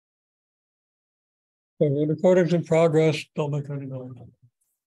So the recording's in progress, don't make any noise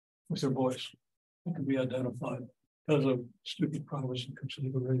with your voice. It can be identified because of stupid privacy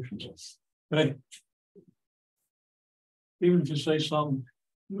considerations. Okay. Even if you say something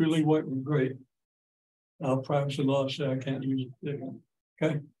really great, privacy laws say I can't use it.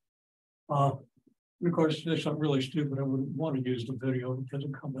 Okay. Of course, there's something really stupid. I wouldn't want to use the video because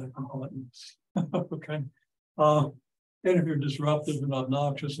it'll come back and haunt me. Okay. And if you're disruptive and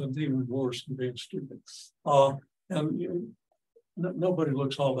obnoxious, that's even worse than being stupid. Nobody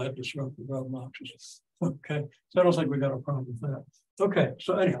looks all that disruptive or obnoxious. Okay, so I don't think we got a problem with that. Okay,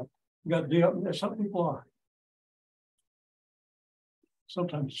 so anyhow, we got to deal with that. Some people are.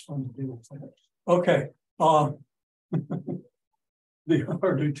 Sometimes it's fun to deal with that. Okay, the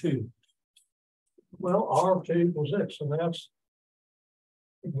R2. Well, R equals X, so that's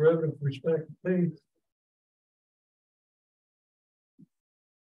the derivative with respect to P.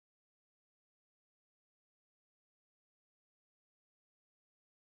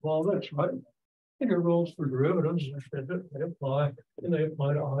 Well, that's right. Your rules for derivatives, they apply, and they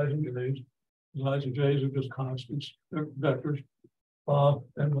apply to i's and j's. I's and j's are just constants, they're vectors.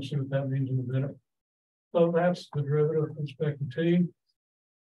 And we'll see what that means in a minute. So that's the derivative with respect to t.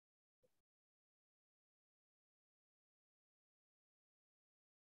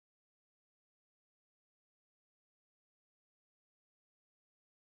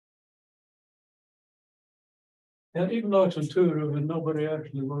 And even though it's intuitive and nobody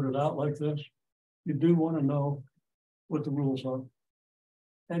actually wrote it out like this, you do want to know what the rules are.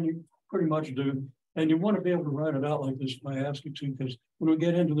 And you pretty much do. And you want to be able to write it out like this if I ask you to, because when we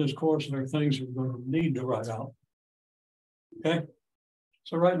get into this course, there are things we're going to need to write out. Okay.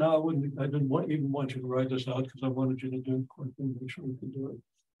 So right now, I didn't even want you to write this out because I wanted you to do it quickly and make sure we can do it.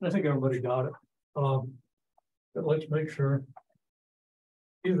 And I think everybody got it. But let's make sure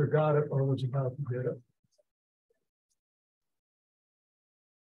either got it or was about to get it.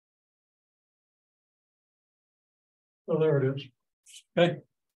 So there it is. Okay.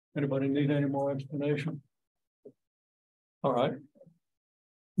 Anybody need any more explanation? All right.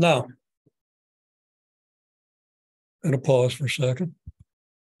 Now, I'm going to pause for a second.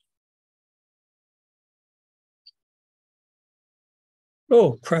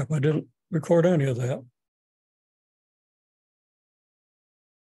 Oh, crap. I didn't record any of that.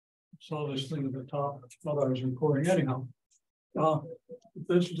 Saw this thing at the top. I thought I was recording anyhow. If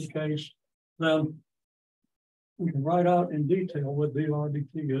this is the case, then we can write out in detail what dr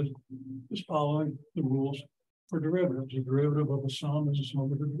dt is following the rules for derivatives. The derivative of a sum is a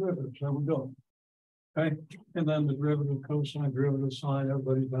sum of the derivatives. There we go. Okay. And then the derivative, cosine, derivative, sine,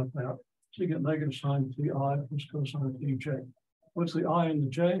 everybody's got that. So you get negative sine ti plus cosine tj. What's the I and the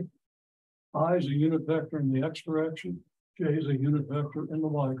j? I is a unit vector in the x direction. J is a unit vector in the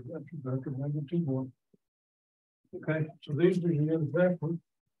y direction. Vector magnitude 1. Okay. So these are the unit vectors.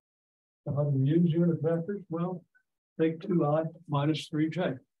 So how do we use unit vectors? Well, take 2i minus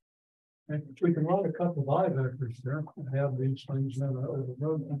 3j. And we can write a couple of I vectors there and have these things now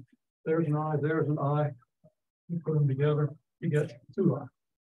overrode them. There's an I, there's an I. You put them together, you get 2i,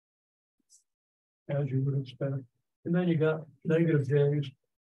 as you would expect. And then you got negative j's.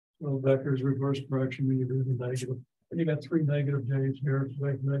 So vectors reverse direction when you do the negative. And you got 3 negative j's here, so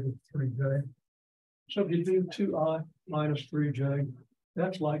make negative 3j. So if you do 2i minus 3j,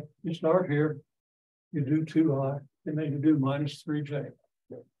 that's like you start here, you do 2i, and then you do minus 3j.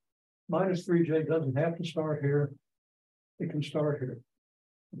 Minus 3j doesn't have to start here. It can start here.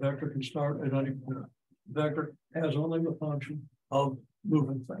 The vector can start at any point. The vector has only the function of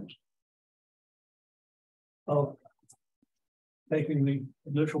moving things, of taking the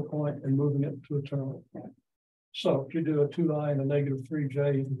initial point and moving it to a terminal point. So if you do a 2i and a negative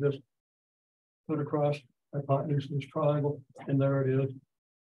 3j, you can just put across hypotenuse of this triangle, and there it is.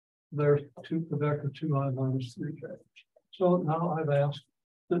 There's the vector 2i minus 3j. So now I've asked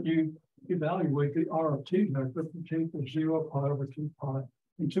that you evaluate the R of t vector from t equals 0 pi over 2 pi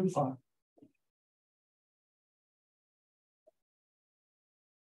and 2 pi.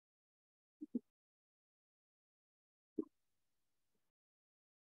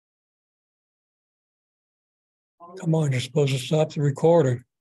 Come on, you're supposed to stop the recording.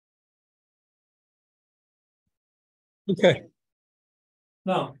 Okay.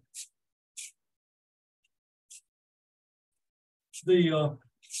 Now, the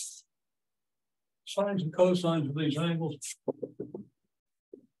sines and cosines of these angles are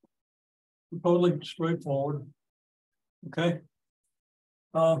totally straightforward. Okay.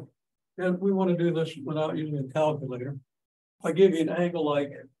 And we want to do this without using a calculator. I give you an angle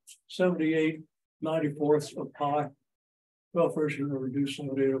like 78/94 of pi. Well, first you're going to reduce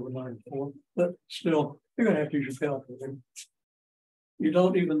 78 over 94, but still, you're going to have to use your calculator. You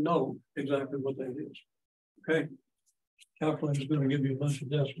don't even know exactly what that is. Okay. Calculator is going to give you a bunch of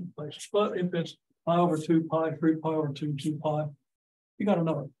decimal places. But if it's pi over 2 pi, 3 pi over 2, 2 pi, you got to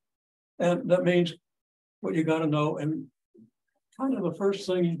know it. And that means what you got to know. And kind of the first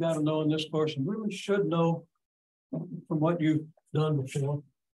thing you got to know in this course, and really should know from what you've done before,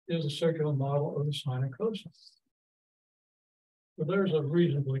 is the circular model of the sine and cosine. So there's a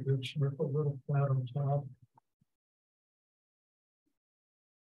reasonably good circle, a little flat on top.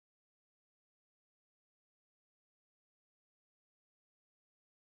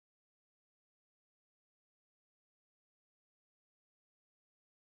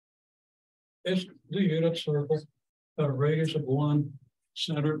 It's the unit circle at a radius of 1,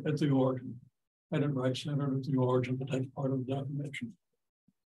 centered at the origin. I didn't write centered at the origin, but that's part of the definition.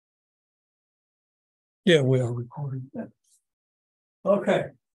 Yeah, we are recording that. Okay.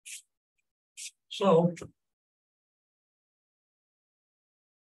 So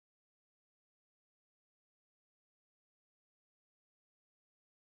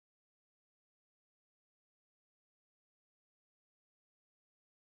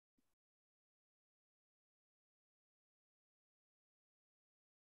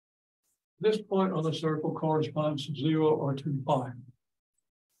this point on the circle corresponds to 0 or 2 pi.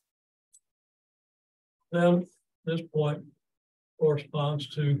 Then this point corresponds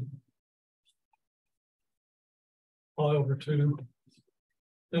to pi over 2.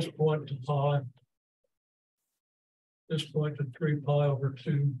 This point to pi. This point to 3 pi over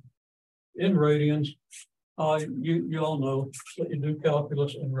 2. In radians, you all know that you do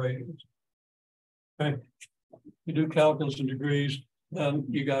calculus in radians. Okay. You do calculus in degrees, then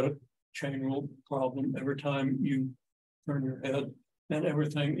you got a chain rule problem every time you turn your head, and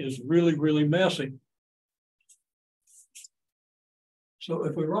everything is really, really messy. So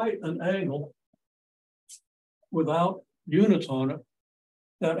if we write an angle without units on it,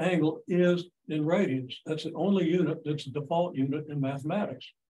 that angle is in radians. That's the only unit that's the default unit in mathematics.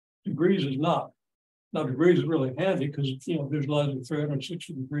 Degrees is not. Now, degrees is really handy because, you know, visualizing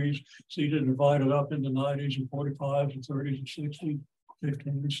 360 degrees, so you didn't divide it up into 90s and 45s and 30s and 60s,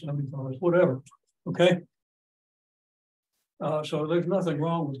 15s, 75s, whatever. Okay. So there's nothing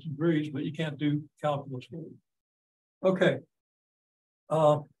wrong with degrees, but you can't do calculus with it. Okay.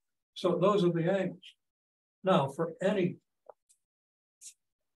 So those are the angles. Now, for any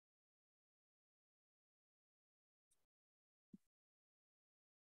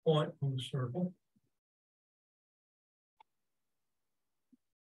point on the circle,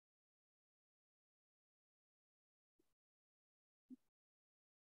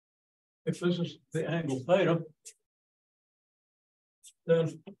 if this is the angle theta,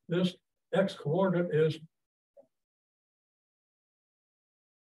 then this x coordinate is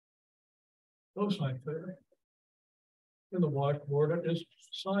cosine theta, and the y coordinate is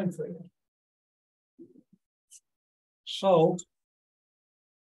sine theta. So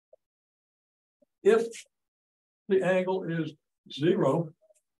if the angle is 0,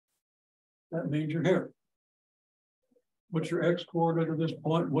 that means you're here. What's your x coordinate at this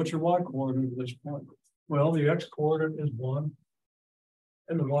point? What's your y coordinate at this point? Well, the x coordinate is 1,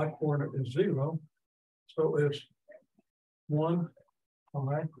 and the y coordinate is 0. So it's 1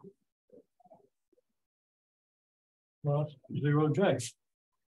 pi plus 0j.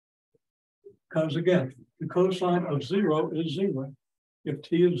 Because again, the cosine of 0 is 0. If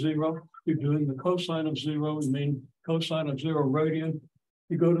t is 0, you're doing the cosine of 0, you mean cosine of 0 radian.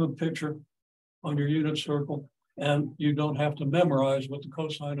 You go to the picture on your unit circle, and you don't have to memorize what the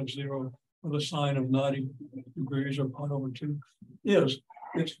cosine of 0 or the sine of 90 degrees or pi over 2 is.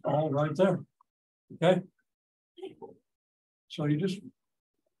 It's all right there. Okay. So you just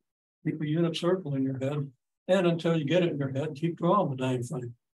keep a unit circle in your head, and until you get it in your head, keep drawing the dang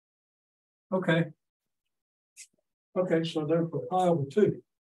thing. Okay. Okay, so therefore pi over 2.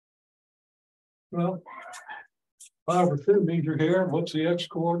 Well, pi over 2 means you're here. What's the x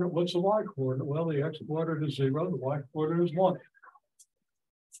coordinate? What's the y coordinate? Well, the x coordinate is 0, the y coordinate is 1.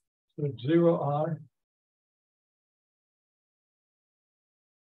 So it's 0i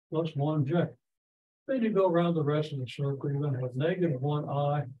plus 1j. Then you go around the rest of the circle, you're going to have negative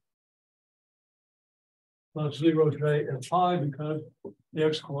 1i plus 0j and pi, because the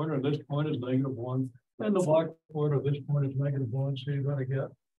x coordinate at this point is negative 1, and the y coordinate at this point is negative 1. So you're going to get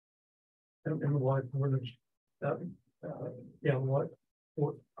in the y coordinates that what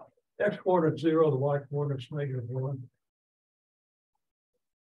x coordinate 0, the y coordinate's negative 1.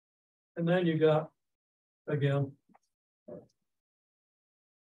 And then you got again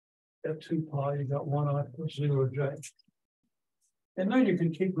at 2 pi, you got 1i plus 0j. And then you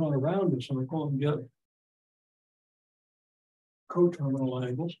can keep going around the circle and get coterminal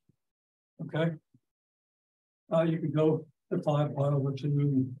angles. Okay. You could go to 5 pi over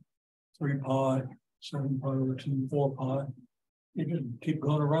 2, 3 pi, 7 pi over 2, 4 pi. You just keep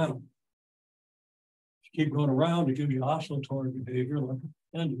going around. Keep going around, it gives you oscillatory behavior like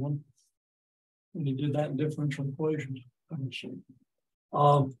a pendulum. And he did that in differential equations.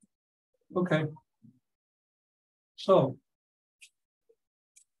 Okay. So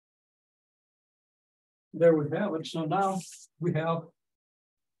there we have it. So now we have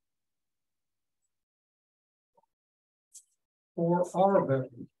 4 R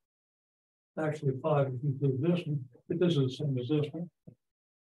vectors. Actually 5 if you include this one, but this is the same as this one.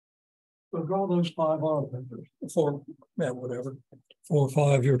 So draw those 5 R vectors. 4, yeah, whatever. 4 or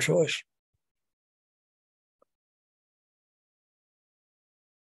 5, your choice.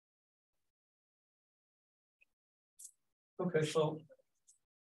 Okay, so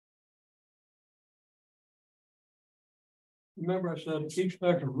remember I said each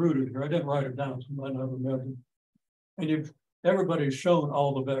vector rooted here. I didn't write it down, so you might not remember. And everybody's shown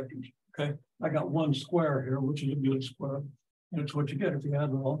all the vectors. Okay, I got 1 square here, which is a good square. And it's what you get if you add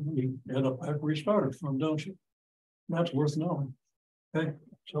them all. You end up back where you started from, don't you? That's worth knowing. Okay,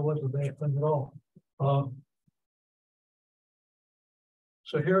 so what's the bad thing at all?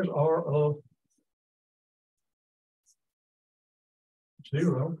 So here's R of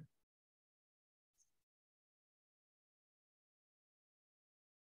 0.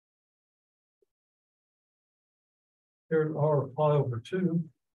 Here's R of pi over 2.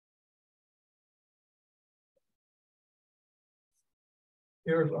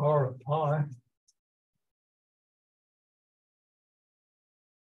 Here's R of pi.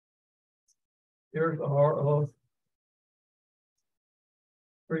 Here's R of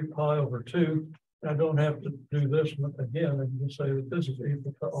 3 pi over 2. I don't have to do this one again. I can just say that this is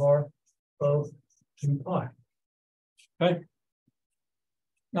equal to R of 2 pi. Okay.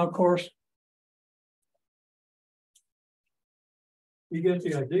 Now, of course, you get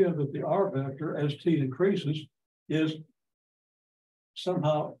the idea that the R vector, as t increases, is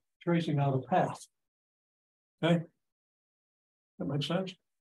somehow tracing out a path. Okay. That makes sense?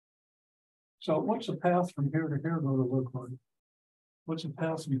 So what's the path from here to here going to look like? What's the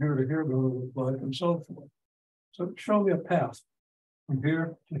path from here to here going to look like, and so forth? So show me a path from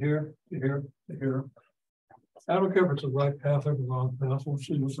here to here to here to here. I don't care if it's the right path or the wrong path. We'll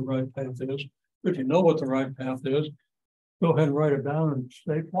see what the right path is. If you know what the right path is, go ahead and write it down and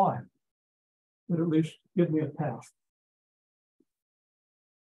state why. But at least give me a path.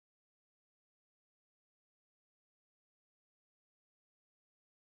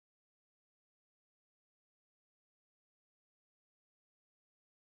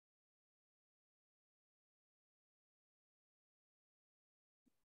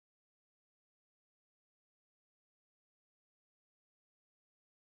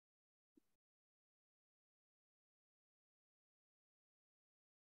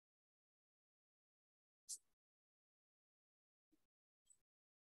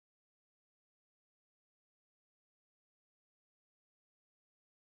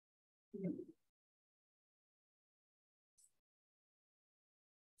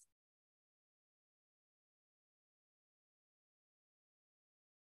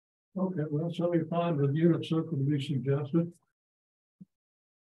 Okay, well, so you find the unit circle to be suggested.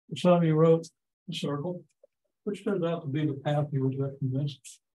 Some you wrote the circle, which turns out to be the path you was recommending.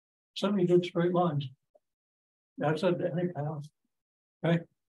 Some you did straight lines. That's a any path. Okay.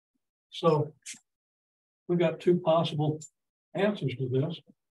 So we got 2 possible answers to this.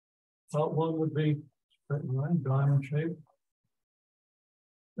 One would be straight line, diamond shape.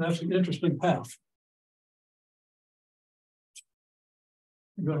 That's an interesting path.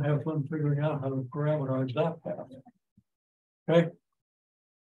 You're going to have fun figuring out how to parameterize that path. Okay.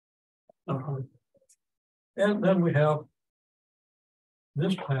 And then we have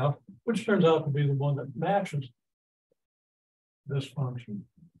this path, which turns out to be the one that matches this function.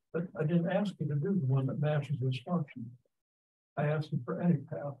 But I didn't ask you to do the one that matches this function. I asked you for any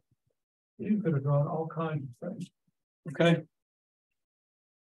path. You could have drawn all kinds of things. Okay.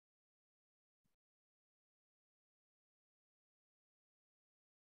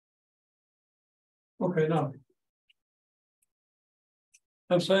 Okay, now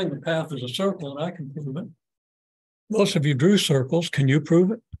I'm saying the path is a circle and I can prove it. Most of you drew circles. Can you prove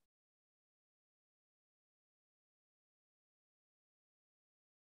it?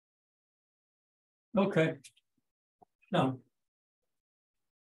 Okay. Now,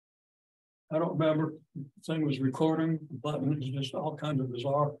 I don't remember. The thing was recording. The button is just all kinds of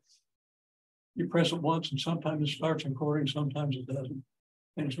bizarre You press it once and sometimes it starts recording, sometimes it doesn't.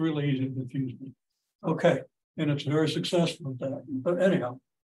 And it's really easy to confuse me. Okay, and it's very successful at that. But anyhow,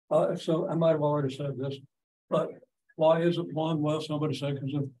 so I might have already said this, but why is it one? Well, somebody said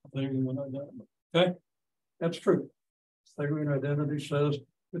because of Pythagorean identity. Okay, that's true. Pythagorean identity says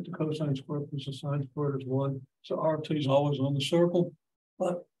that the cosine squared plus the sine squared is one. So RT is always on the circle,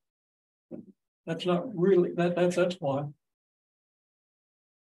 but that's not really, that's why.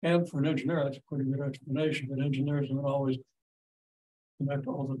 And for an engineer, that's a pretty good explanation, but engineers don't always connect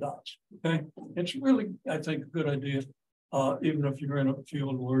all the dots, okay? It's really, I think, a good idea, even if you're in a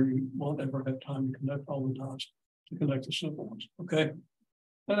field where you won't ever have time to connect all the dots, to connect the simple ones, okay?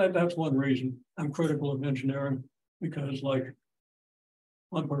 And that's one reason I'm critical of engineering, because like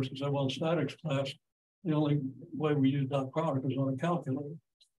one person said, well, in statics class, the only way we use dot product is on a calculator.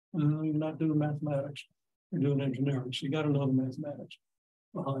 And you're not doing mathematics, you're doing engineering, so you got to know the mathematics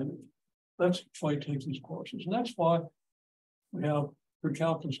behind it. That's why you take these courses. And that's why we have for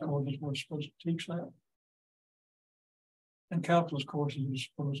calculus courses, we're supposed to teach that. And calculus courses are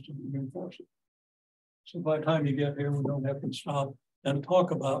supposed to reinforce it. So by the time you get here, we don't have to stop and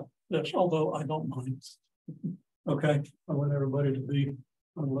talk about this, although I don't mind. Okay, I want everybody to be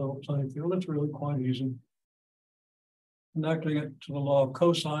on a level playing field. It's really quite easy. Connecting it to the law of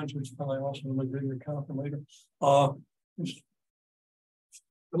cosines, which is probably also really good in your calculator. It's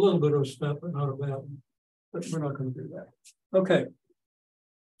a little bit of a step, but not a bad one. But we're not going to do that. Okay.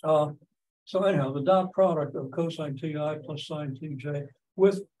 So anyhow, the dot product of cosine ti plus sine tj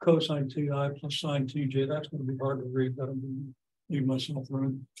with cosine ti plus sine tj, that's going to be hard to read, but I'm going to leave myself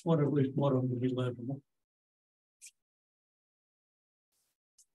room. At least one of them to be legible.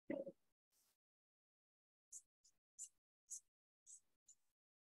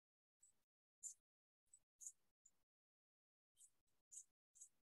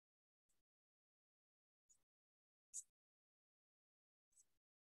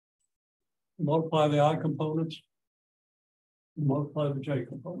 Multiply the I components, multiply the J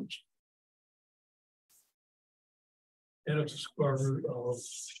components. And it's a square root of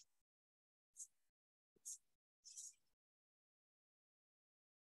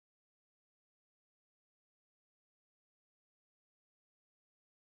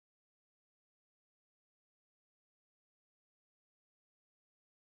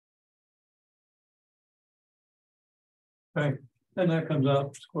okay. And that comes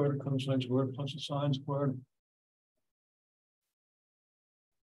out square root of cosine squared plus the sine squared.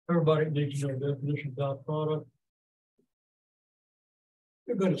 Everybody needs to know the definition of dot product.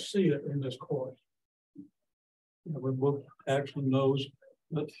 You're going to see it in this course. Every book actually knows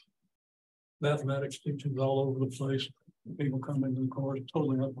that mathematics teaching is all over the place. People come into the course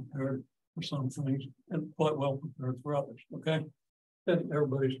totally unprepared for some things and quite well prepared for others. Okay. And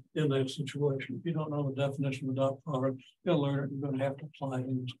everybody's in that situation. If you don't know the definition of the dot product, you'll learn it. You're going to have to apply it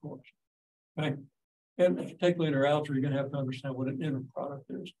in this course. Okay. And if you take linear algebra, you're going to have to understand what an inner product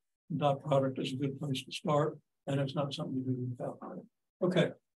is. The dot product is a good place to start, and it's not something you do without it.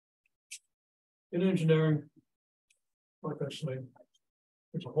 Okay. In engineering, like I say,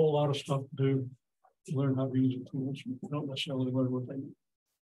 there's a whole lot of stuff to do to learn how to use the tools. You don't necessarily learn what they need.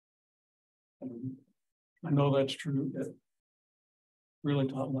 I know that's true at really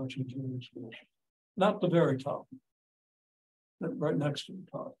top-notch engineering schools. Not the very top, but right next to the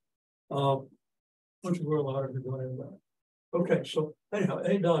top. Which is where a lot of you going about. Okay, so anyhow,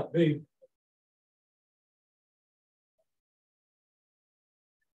 A dot B.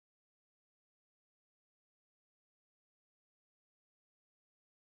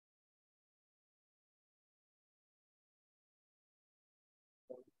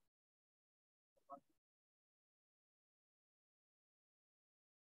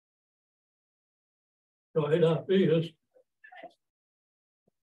 So A dot B is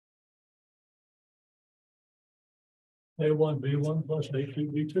A1 B1 plus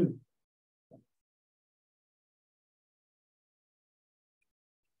A2 B2.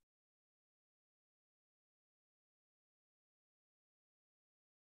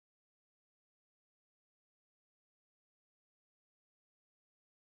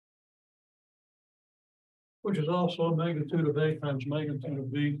 Which is also magnitude of A times magnitude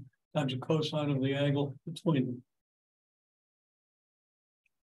of B times the cosine of the angle between them.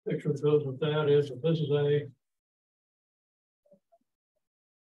 Picture that goes with that is if this is A,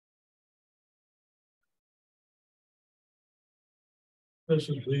 this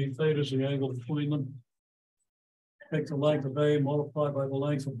is B, theta is the angle between them. Take the length of A, multiply by the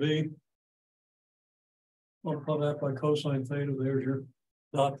length of B. Multiply that by cosine theta, there's your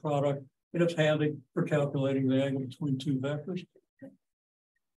dot product. And it's handy for calculating the angle between two vectors.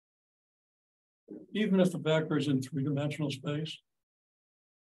 even if the vector is in three-dimensional space,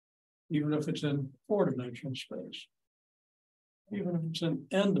 even if it's in four-dimensional space, even if it's in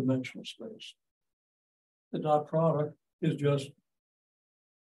n-dimensional space, the dot product is just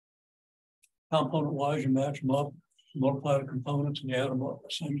component-wise, you match them up, multiply the components, and you add them up.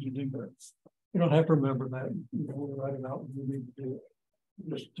 Same as you do there. You don't have to remember that. You don't write it out when you need to do it.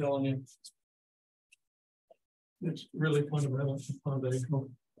 I'm just telling you, it's really fundamental and foundational.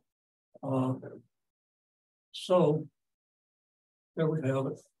 So there we have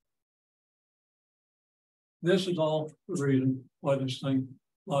it. This is all the reason why this thing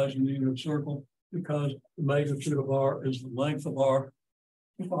lies in the unit circle, because the magnitude of R is the length of R.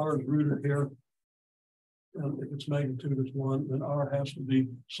 If R is rooted here, and if its magnitude is 1, then R has to be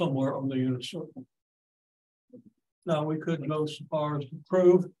somewhere on the unit circle. Now we could go so far as to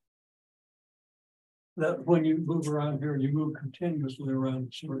prove that when you move around here, you move continuously around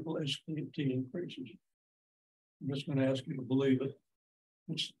the circle as t increases. I'm just going to ask you to believe it.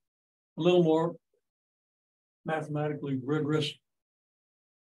 It's a little more mathematically rigorous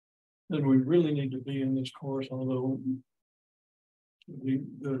than we really need to be in this course, although it would be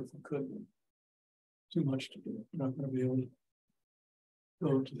good if we could. Too much to do. We're not going to be able to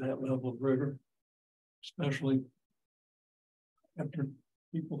go to that level of rigor, especially after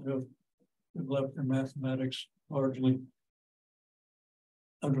people have left their mathematics largely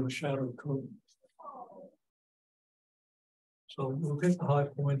under the shadow of coding. So we'll hit the high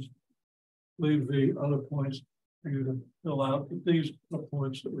points, leave the other points for you to fill out. But these are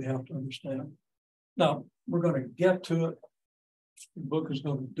points that we have to understand. Now, we're going to get to it. The book is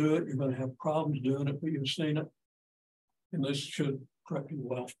going to do it. You're going to have problems doing it, but you've seen it. And this should prep you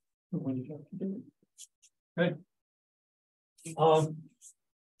well for when you have to do it. Okay.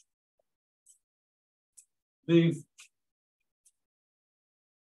 The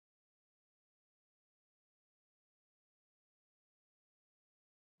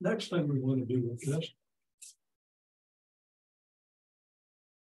next thing we want to do with this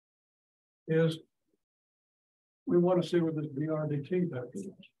is we want to see where this BRDT vector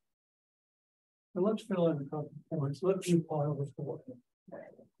is. And let's fill in a couple of points. Let's do pi over 4.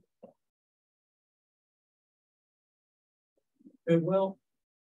 And well,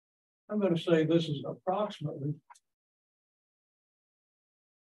 I'm going to say this is approximately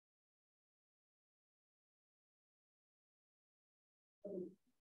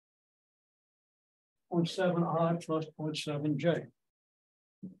 0.7i plus 0.7j.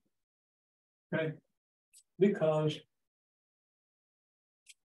 Okay, because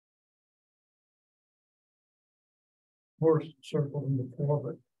we're circled in the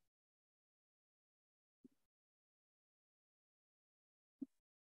orbit.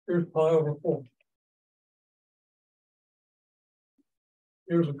 Here's pi over 4.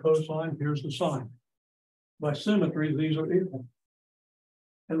 Here's a cosine, here's the sine. By symmetry, these are equal.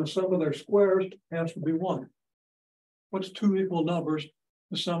 And the sum of their squares has to be 1. What's two equal numbers?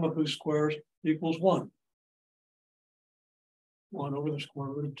 The sum of whose squares equals 1. 1 over the square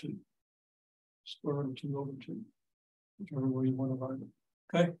root of 2. Square root of 2 over 2. Whichever way you want to write it.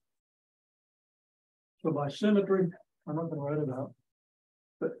 Okay? So by symmetry, I'm not going to write it out.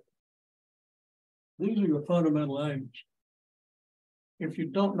 But these are your fundamental angles. If you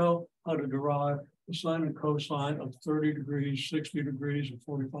don't know how to derive the sine and cosine of 30 degrees, 60 degrees, and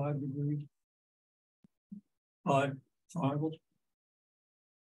 45 degrees by triangles,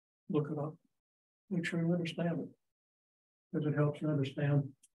 look it up. Make sure you understand it, because it helps you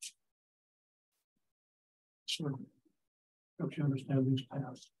understand circle. Helps you understand these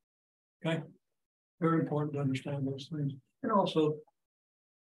paths. Okay? Very important to understand those things. And also,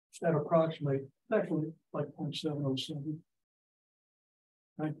 that approximate, actually like 0.707.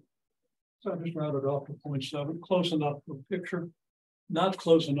 Okay? So I just rounded off to 0.7, close enough for a picture, not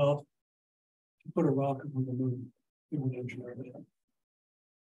close enough to put a rocket on the moon. You would engineer that.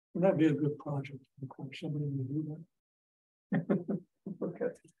 Would that be a good project? Of course, somebody would do that.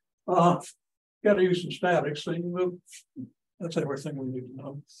 Okay. Got to use some statics. So you move. That's everything we need to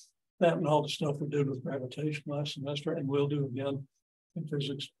know. That and all the stuff we did with gravitation last semester, and we'll do again in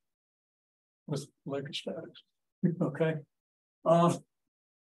physics with electrostatics. Okay.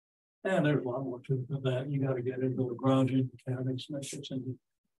 And there's a lot more to that. You got to get into Lagrangian mechanics, and that gets into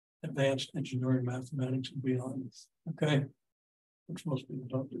advanced engineering mathematics and beyond. Okay. Which most people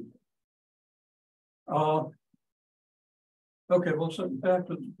don't do. Okay, well, so back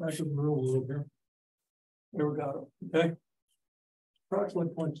to the rule a little bit. Here we got it. Okay.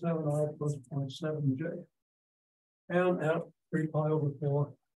 Approximately 0.7i plus 0.7j. And at 3 pi over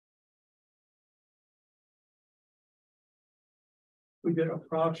 4. We get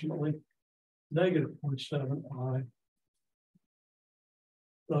approximately negative 0.7I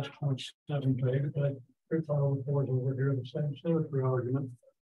plus 0.7J. Okay, here's our report over here. The same symmetry argument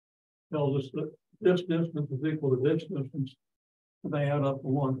tells us that this distance is equal to this distance. They add up to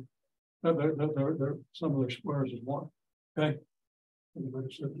 1. They're some of their squares is 1. Okay. I think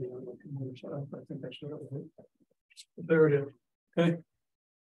that's it. There it is. Okay.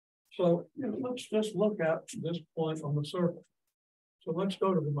 So let's just look at this point on the circle. So let's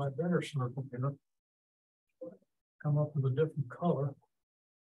go to my better circle here. Come up with a different color.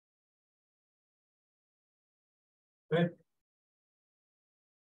 Okay.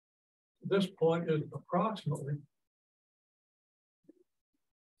 This point is approximately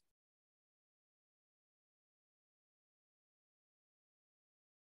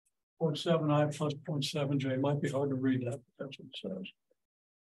 0.7I plus 0.7J. Might be hard to read that, but that's what it says.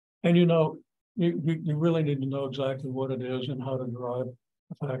 And you really need to know exactly what it is and how to derive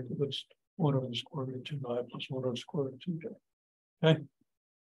the fact that it's 1 over the square root of 2I plus 1 over the square root of 2J. Okay.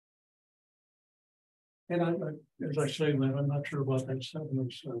 And as I say that, I'm not sure about that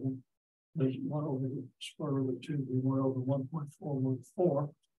 707. There's 1 over the square root of 2, 1 over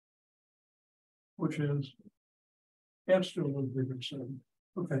 1.414, which is and still a little bigger than 7.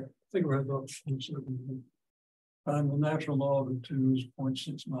 Okay, I think we're about 7. And the natural log of 2 is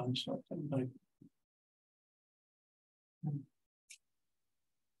 0.69 something.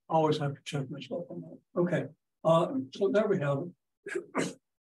 Always have to check myself on that. Okay, so there we have it.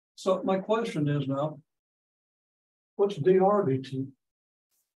 So my question is now, what's dr dt?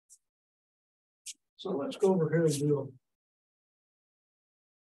 So let's go over here and do it.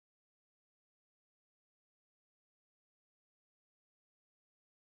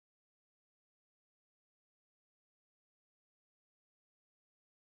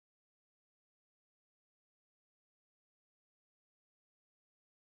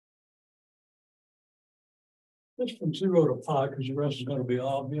 Just from 0 to pi, because the rest is going to be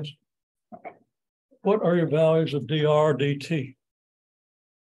obvious. What are your values of dr dt?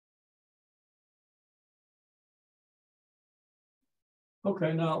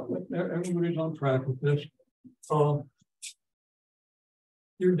 Okay, now everybody's on track with this.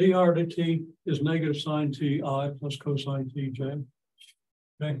 Your dr dt is negative sine ti plus cosine tj.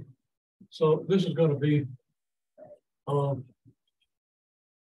 Okay, so this is going to be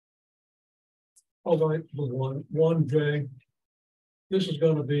one j. This is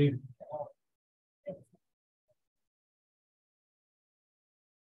going to be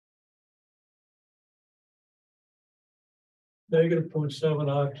negative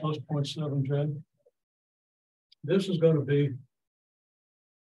 0.7I plus 0.7J. This is going to be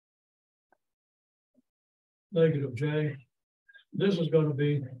negative J. This is going to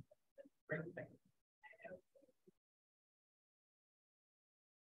be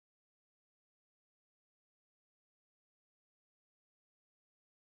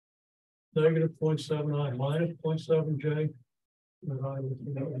negative 0.7I minus 0.7J. And I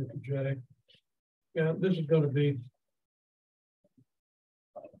with J. Yeah, this is going to be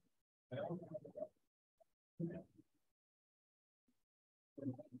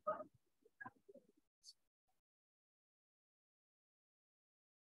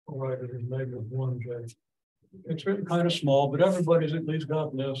all right, it is negative 1J. It's written kind of small, but everybody's at least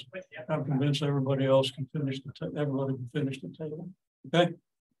got this. I'm convinced everybody else can finish everybody can finish the table. Okay.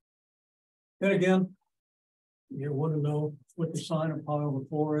 And again, you want to know what the sine of pi over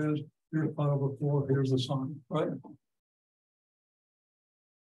 4 is. Here's pi over 4, here's the sine, right?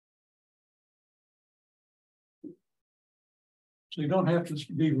 So you don't have to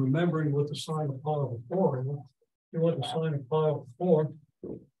be remembering what the sine of pi over 4 is. You want the sine of pi over 4,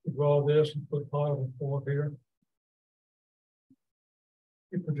 you draw this and put pi over 4 here.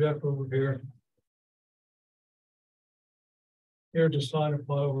 You project over here. Here's the sine of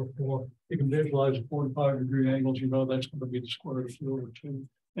pi over 4. You can visualize the 45-degree angles. You know that's going to be the square root of 2 over 2.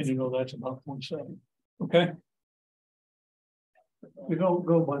 And you know that's about 0.7. Okay? You don't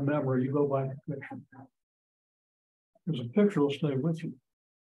go by memory, you go by picture. Because a picture will stay with you.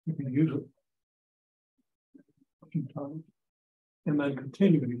 You can use it a few times and then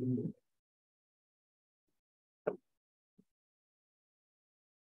continue to use it.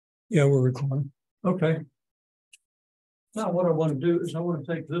 Yeah, we're recording. Okay. Now what I want to do is I want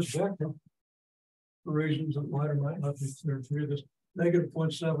to take this vector for reasons that might or might not be clear to you. This negative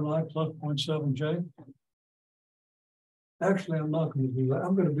 0.7I plus 0.7J. Actually, I'm not going to do that.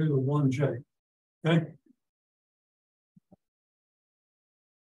 I'm going to do the 1J. Okay.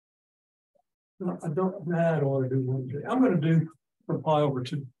 No, I don't want to do 1J. I'm going to do for pi over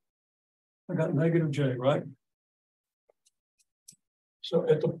 2. I got negative J, right? So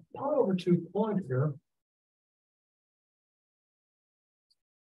at the pi/2 point here,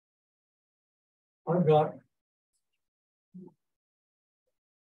 I've got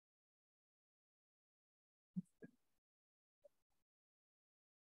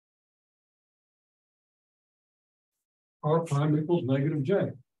r prime equals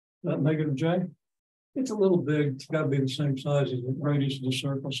 -j. That -j, it's a little big. It's got to be the same size as the radius of the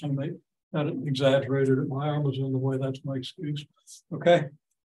circle. So they got it exaggerated it. My arm was in the way. That's my excuse. Okay.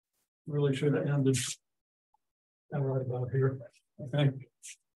 Really should have ended right about here. Okay.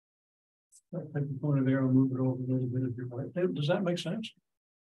 Take the point of the arrow, move it over a little bit if you're right. Does that make sense?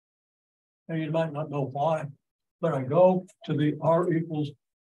 And you might not know why, but I go to the r equals,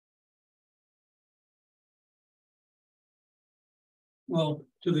 well,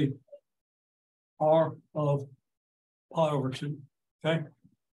 to the r of pi/2. Okay.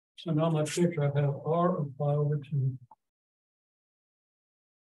 So now my picture, I have r of pi/2.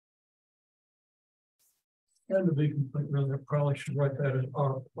 And to be complete, really, I probably should write that as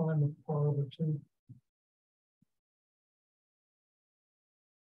r prime of pi/2.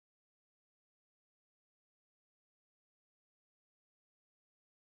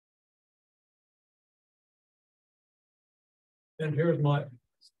 And here's my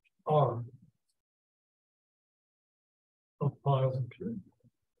r of pi/2.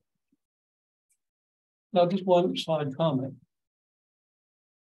 Now, just one side comment.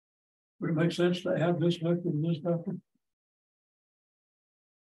 Would it make sense to add this vector and this vector?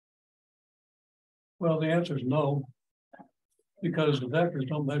 Well, the answer is no, because the vectors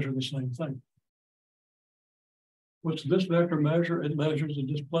don't measure the same thing. What's this vector measure? It measures the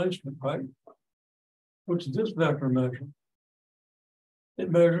displacement, right? What's this vector measure? It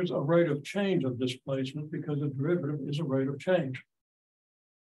measures a rate of change of displacement because the derivative is a rate of change.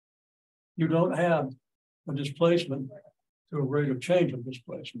 You don't add a displacement to a rate of change of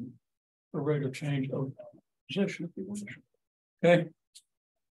displacement, a rate of change of position, if you wish. Okay.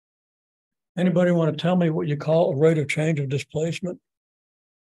 Anybody want to tell me what you call a rate of change of displacement?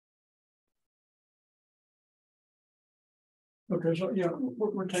 Okay, so yeah,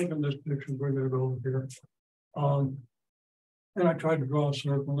 we're taking this picture, bringing it over here. And I tried to draw a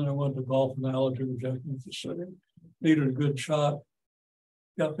circle, and I went to golf analogy, rejecting the city. Needed a good shot.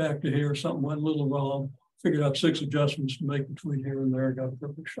 Got back to here, something went a little wrong. Figured out 6 adjustments to make between here and there, got a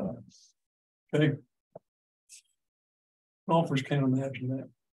perfect shot. Okay. Golfers can't imagine that.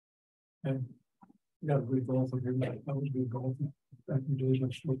 Okay. You got a good golfer here. That was a good golfer. Back in the days I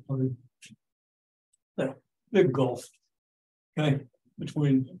still played. Yeah, big golf. Okay,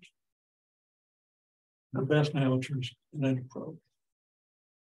 between the best amateurs and any pro.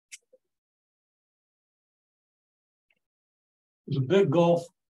 There's a big gulf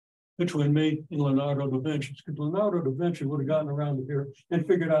between me and Leonardo da Vinci, because Leonardo da Vinci would have gotten around to here and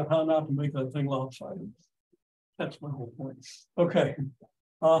figured out how not to make that thing lopsided. That's my whole point. Okay.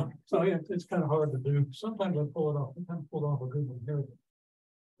 So yeah, it's kind of hard to do. Sometimes I pull it off. I kind of pulled off a good one here.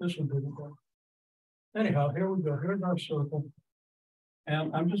 This one didn't work. Anyhow, here we go. Here's our circle.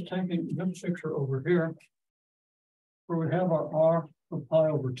 And I'm just taking this picture over here where we have our r of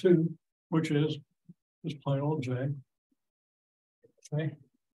pi/2, which is just plain old j. Okay.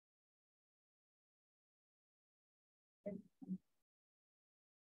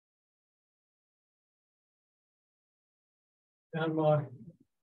 And my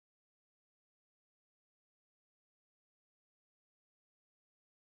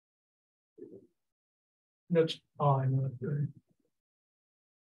that's I, not j.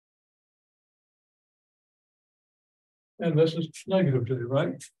 And this is -j,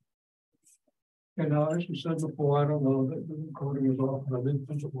 right? And now, as you said before, I don't know that the recording is off, but I didn't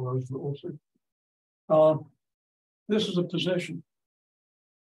think it was, but we'll see. This is a position.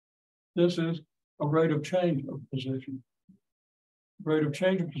 This is a rate of change of position. Rate of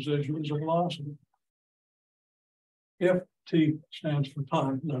change of position is a velocity. If t stands for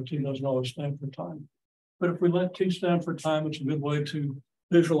time, no, t doesn't always stand for time. But if we let t stand for time, it's a good way to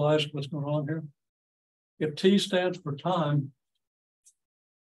visualize what's going on here. If t stands for time,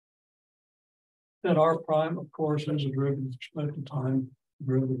 then r prime, of course, is a derivative with respect to time, the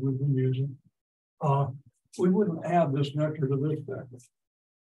derivative we've been using. We wouldn't add this vector to this vector,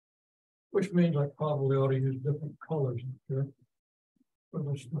 which means I probably ought to use different colors here. But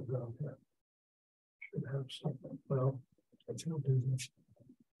let's look down here. Should have something. Well, let's do this.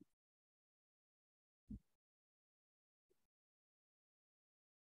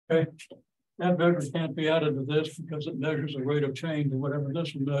 Okay, that vector can't be added to this because it measures the rate of change, and whatever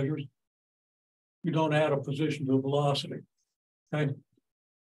this one measures, you don't add a position to a velocity. Okay,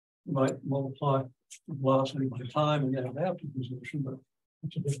 you might multiply the velocity by time and add that to position, but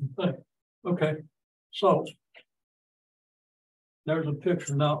It's a different thing. Okay, so there's a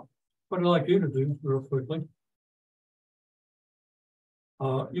picture. Now, what I'd like you to do real quickly,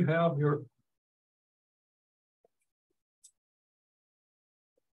 you have your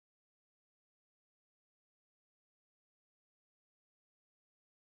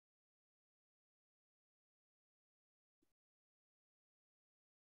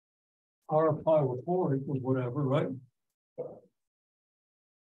R pi over 4 equals whatever, right?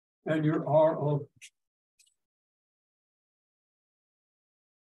 And your R of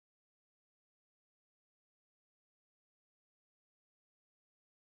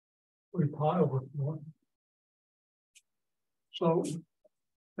three pi over 4. So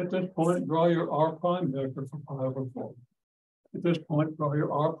at this point, draw your R prime vector for pi over 4. At this point, draw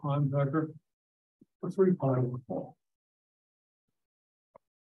your R prime vector for 3 pi over 4.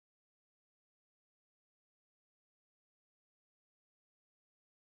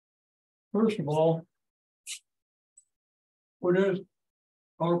 First of all, what is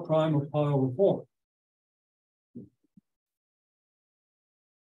R prime of pi over 4?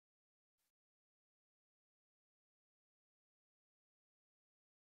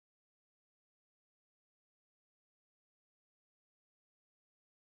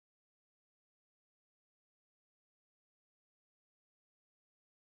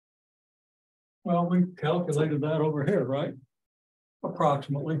 Well, we calculated that over here, right?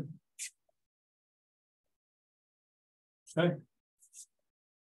 Approximately. Okay.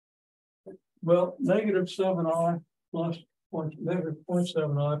 Well, negative 7i plus negative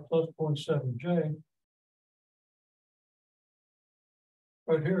 0.7i plus 0.7j.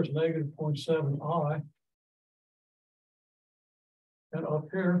 Right here is negative 0.7i. And up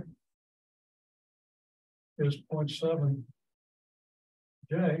here is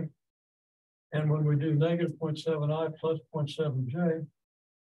 0.7j. And when we do negative 0.7i plus 0.7j,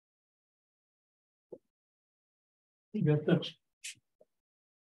 you get this.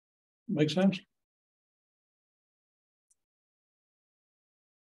 Make sense?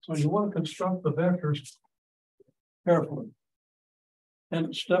 So you want to construct the vectors carefully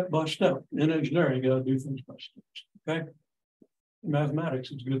and step by step. In engineering, you got to do things by steps. Okay. In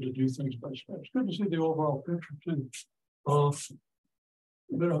mathematics, it's good to do things by steps. It's good to see the overall picture too.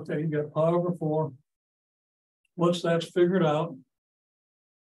 But okay, you got pi over 4. Once that's figured out,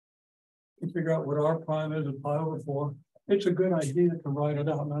 you figure out what R prime is at pi over 4. It's a good idea to write it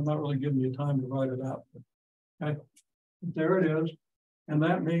out, and I'm not really giving you time to write it out. Okay, there it is. And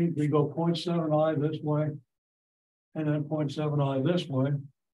that means we go 0.7i this way, and then 0.7i this way.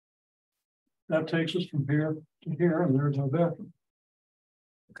 That takes us from here to here, and there's our vector.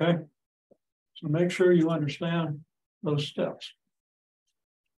 Okay, so make sure you understand those steps.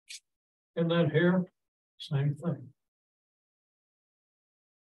 And then here, same thing.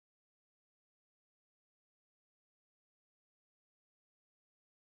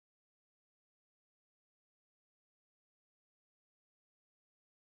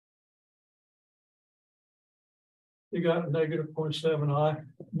 You got negative 0.7i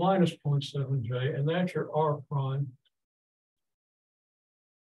minus 0.7j, and that's your R prime.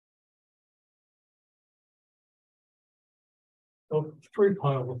 Oh, 3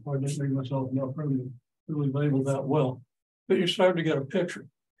 pi over 4. I didn't make myself enough room to really label that well. But you start to get a picture,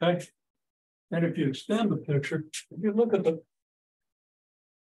 okay? And if you extend the picture, if you look at the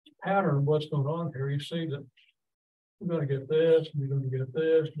pattern of what's going on here, you see that you're going to get this, and you're going to get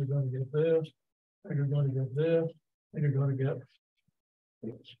this, and you're going to get this, and you're going to get this, and you're going to get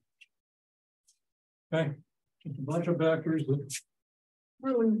this. Okay, just a bunch of vectors that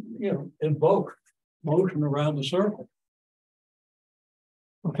really, invoke motion around the circle.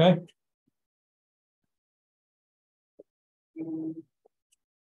 Okay.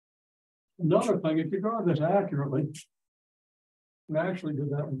 Another thing, if you draw this accurately, we actually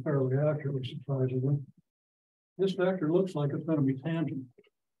did that one fairly accurately, surprisingly. This vector looks like it's going to be tangent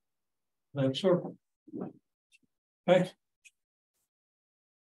to that circle. Okay.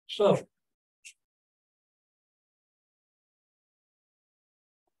 So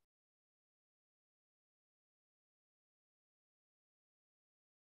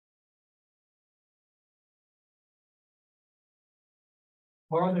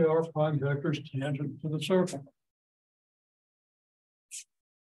are the R prime vectors tangent to the circle?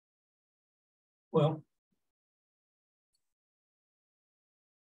 Well,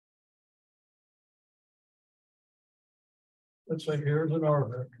 let's say here's an R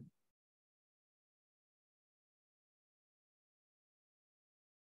vector.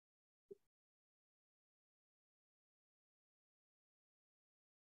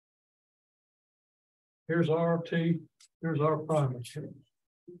 Here's RT, here's R prime.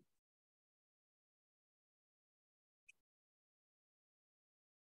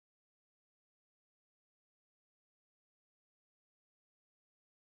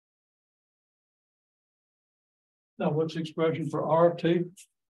 Now, what's the expression for R of t?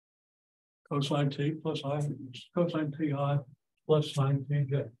 Cosine t plus I, cosine ti plus sine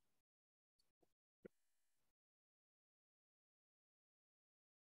tj.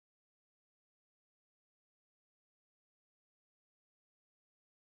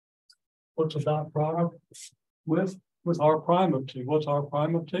 What's a dot product with R prime of t? What's R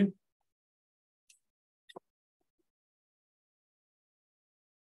prime of t?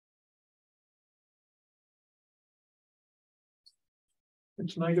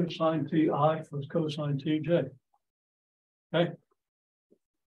 It's negative sine ti plus cosine tj. Okay.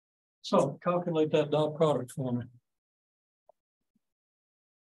 So calculate that dot product for me.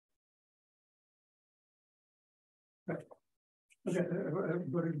 Okay,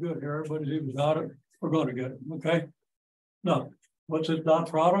 everybody's good here. Everybody's even got it. We're going to get it. Okay. Now, what's its dot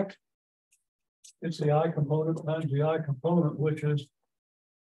product? It's the I component times the I component, which is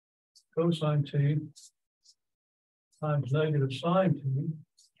cosine t times negative sine t.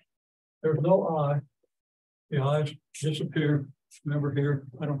 There's no I. The I's disappear. Remember here,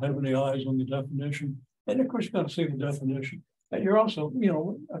 I don't have any I's on the definition. And of course, you got to see the definition. And you're also, you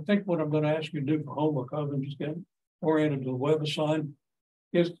know, I think what I'm going to ask you to do for homework, other than just getting oriented to the web assign,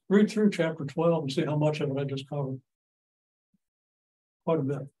 is read through chapter 12 and see how much of it I just covered. Quite a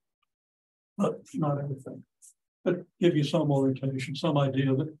bit, but not everything. But give you some orientation, some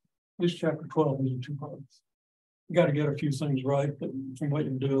idea that at least chapter 12 isn't too hard. You got to get a few things right, but from what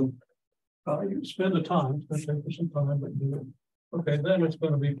you do, you spend the time. It's going to take you some time, but do it. Okay, then it's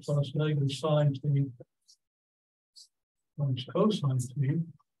going to be plus negative sine t times cosine t.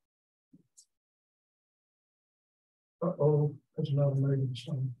 Uh-oh, that's another negative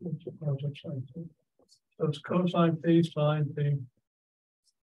sign. It's a positive sign t. So it's cosine t sine t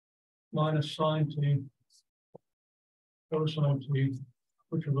minus sine t cosine t,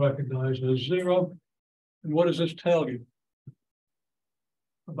 which we recognize as 0. And what does this tell you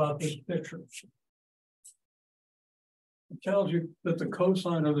about this picture? It tells you that the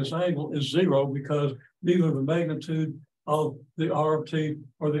cosine of this angle is 0 because neither the magnitude of the R of t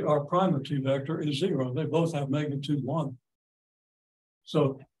or the R prime of t vector is 0. They both have magnitude 1.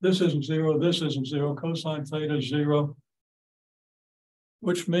 So this isn't 0, this isn't 0, cosine theta is 0,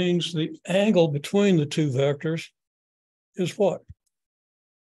 which means the angle between the two vectors is what?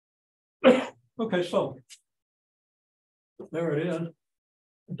 Okay, so there it is.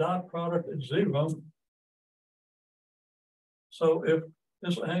 The dot product is 0. So if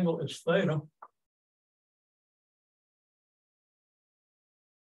this angle is theta,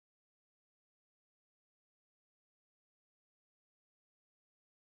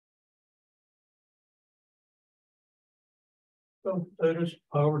 so theta is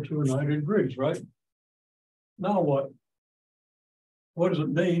power to 90 degrees, right? Now what? What does it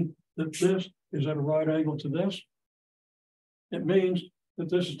mean that this is at a right angle to this? It means that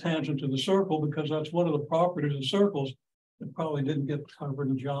this is tangent to the circle because that's one of the properties of circles that probably didn't get covered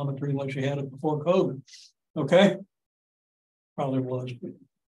in geometry unless you had it before COVID. Okay? Probably was, but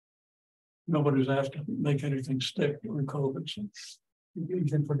nobody's asked to make anything stick during COVID. So you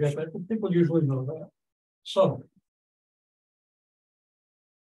can forget that, but people usually know that. So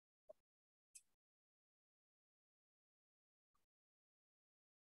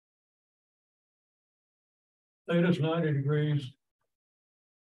theta is 90 degrees.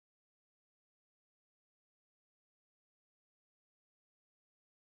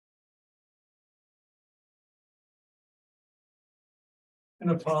 And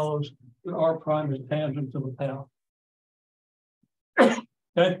it follows that R prime is tangent to the path.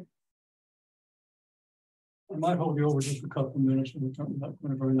 Okay. I might hold you over just a couple of minutes and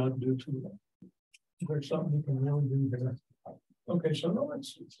we're not going to do too much. There's something you can really do there. Okay, so now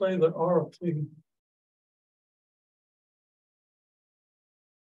let's say that R of t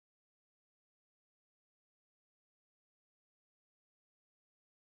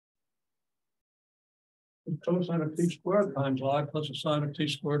is cosine of t squared times I plus a sine of t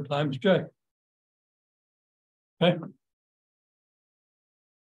squared times j. Okay.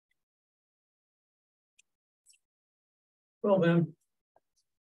 Well then,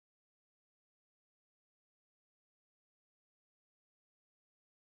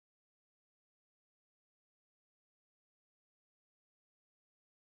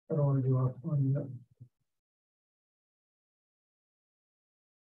 I don't want to do our fun yet.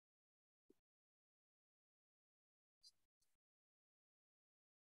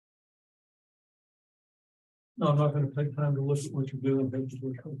 No, I'm not going to take time to look at what you're doing because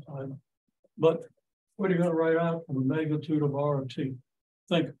we're short time. But what are you going to write out for the magnitude of R of t?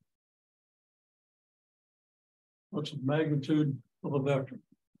 Think. What's the magnitude of a vector?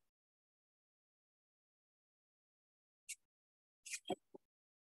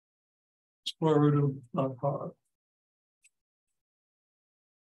 square root of dot product.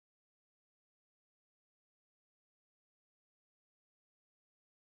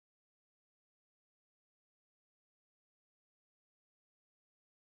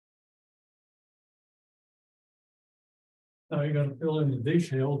 Now you got to fill in the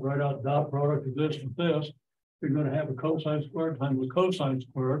details, write out dot product of this and this. You're going to have a cosine squared times a cosine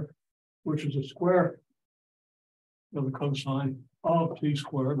squared, which is a square of the cosine of t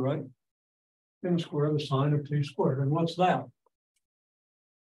squared, right? And the square of the sine of t squared. And what's that?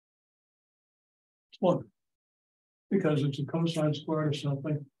 It's 1. Because it's a cosine squared of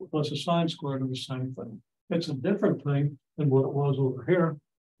something plus a sine squared of the same thing. It's a different thing than what it was over here,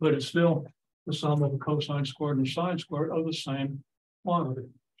 but it's still the sum of a cosine squared and a sine squared of the same quantity.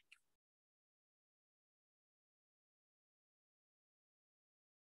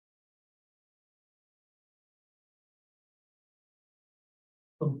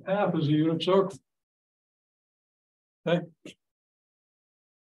 So half is a unit circle. Okay.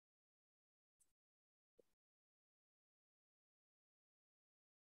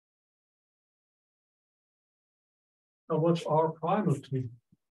 Now what's r prime of t?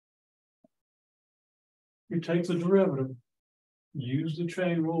 You take the derivative, use the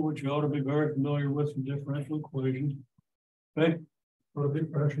chain rule, which you ought to be very familiar with from differential equations. Okay, put a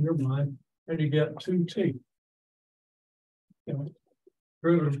bit fresh in your mind, and you get 2t. You know,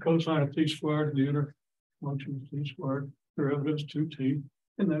 derivative of cosine of t squared, the unit function of t squared, derivative is 2t,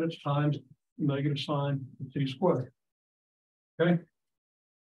 and then it's times the negative sign of t squared. Okay,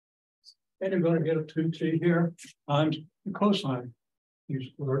 and you're going to get a 2t here times the cosine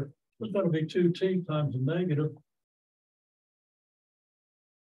t squared. It's going to be 2t times the negative .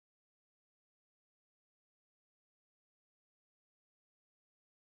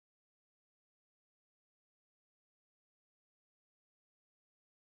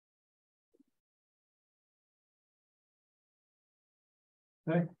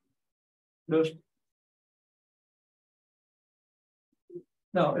 Okay, just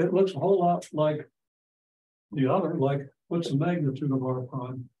now it looks a whole lot like the other, like what's the magnitude of r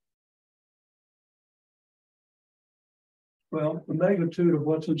prime? Well, the magnitude of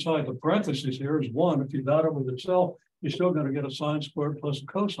what's inside the parentheses here is 1. If you dot it with itself, you're still going to get a sine squared plus a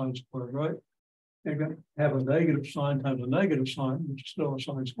cosine squared, right? You're going to have a negative sign times a negative sign, which is still a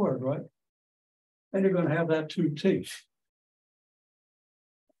sine squared, right? And you're going to have that 2t.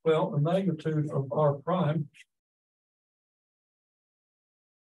 Well, the magnitude of r prime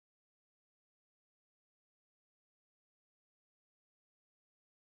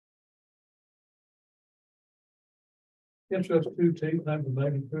it's just 2t times the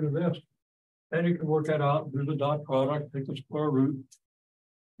magnitude of this. And you can work that out, do the dot product, take the square root.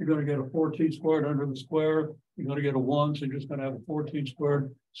 You're going to get a 4t squared under the square. You're going to get a 1, so you're just going to have a 4t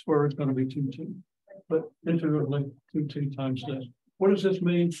squared. Square is going to be 2t. But intuitively, 2t times this. What does this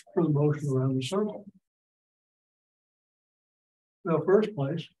mean for the motion around the circle? Now, first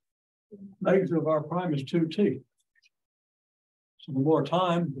place, magnitude of r prime is 2t. So the more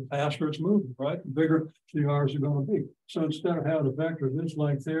time, the faster it's moving, right? The bigger the r's are going to be. So instead of having a vector this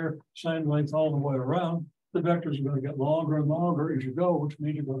length there, same length all the way around, the vectors are going to get longer and longer as you go, which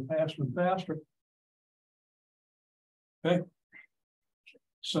means you're going faster and faster. Okay.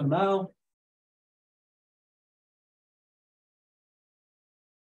 So now,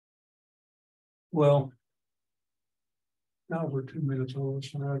 well, now we're 2 minutes over,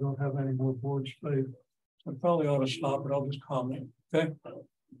 so now I don't have any more board space. I probably ought to stop, but I'll just comment. Okay.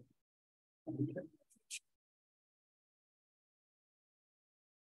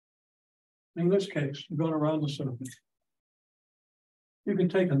 In this case, you're going around the surface. You can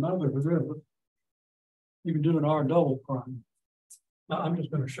take another derivative. You can do an r double prime. Now I'm just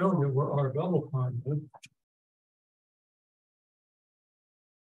going to show you where r double prime is.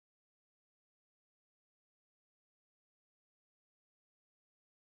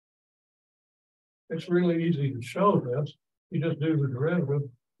 It's really easy to show this. You just do the derivative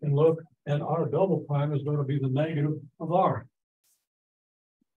and look, and r double prime is going to be the negative of r.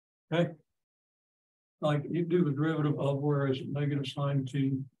 Okay. Like you do the derivative of where is it negative sine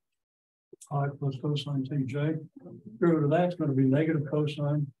t I plus cosine tj. Derivative of that's going to be negative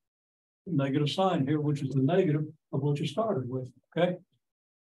cosine, negative sine here, which is the negative of what you started with. Okay.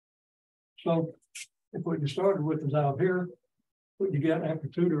 So if what you started with is out here, what you get after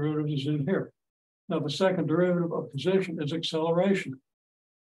 2 derivatives is in here. Now the second derivative of position is acceleration.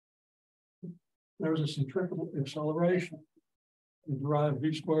 There's a centrifugal acceleration. You derive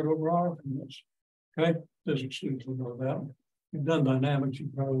v squared over r from this. Okay, physics students will know that. You've done dynamics, you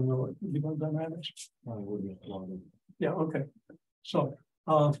probably know it. You've done dynamics? Yeah, okay. So,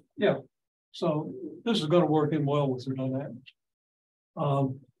 yeah, So this is going to work in well with your dynamics.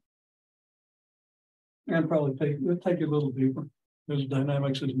 And probably it'll take you a little deeper because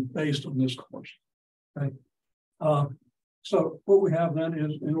dynamics is based on this course. Okay. So what we have then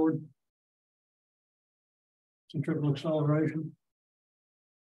is in order centrifugal acceleration.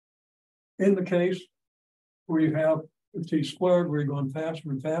 In the case where you have t squared, where you're going faster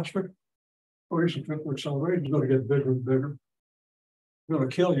and faster, or your centrifugal acceleration is going to get bigger and bigger. It's going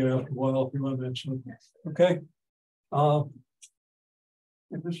to kill you after a while if you run that slow. Okay.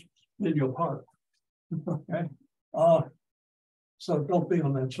 And this did you apart. Okay. So don't be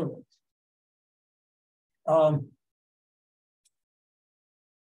on that circle.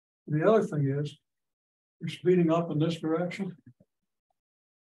 The other thing is you're speeding up in this direction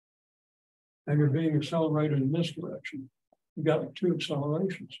and you're being accelerated in this direction. You got two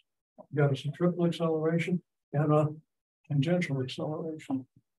accelerations. You got a centrifugal acceleration and a tangential acceleration.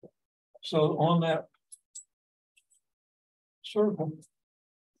 So on that circle,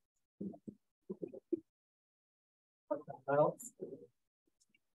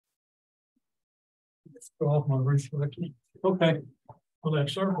 let's go off my reflection. Okay, on that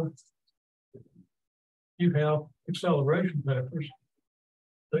circle, you have acceleration vectors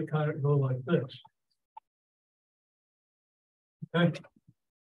that kind of go like this. Okay,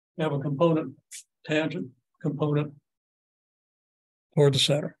 you have a component tangent, component toward the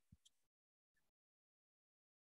center.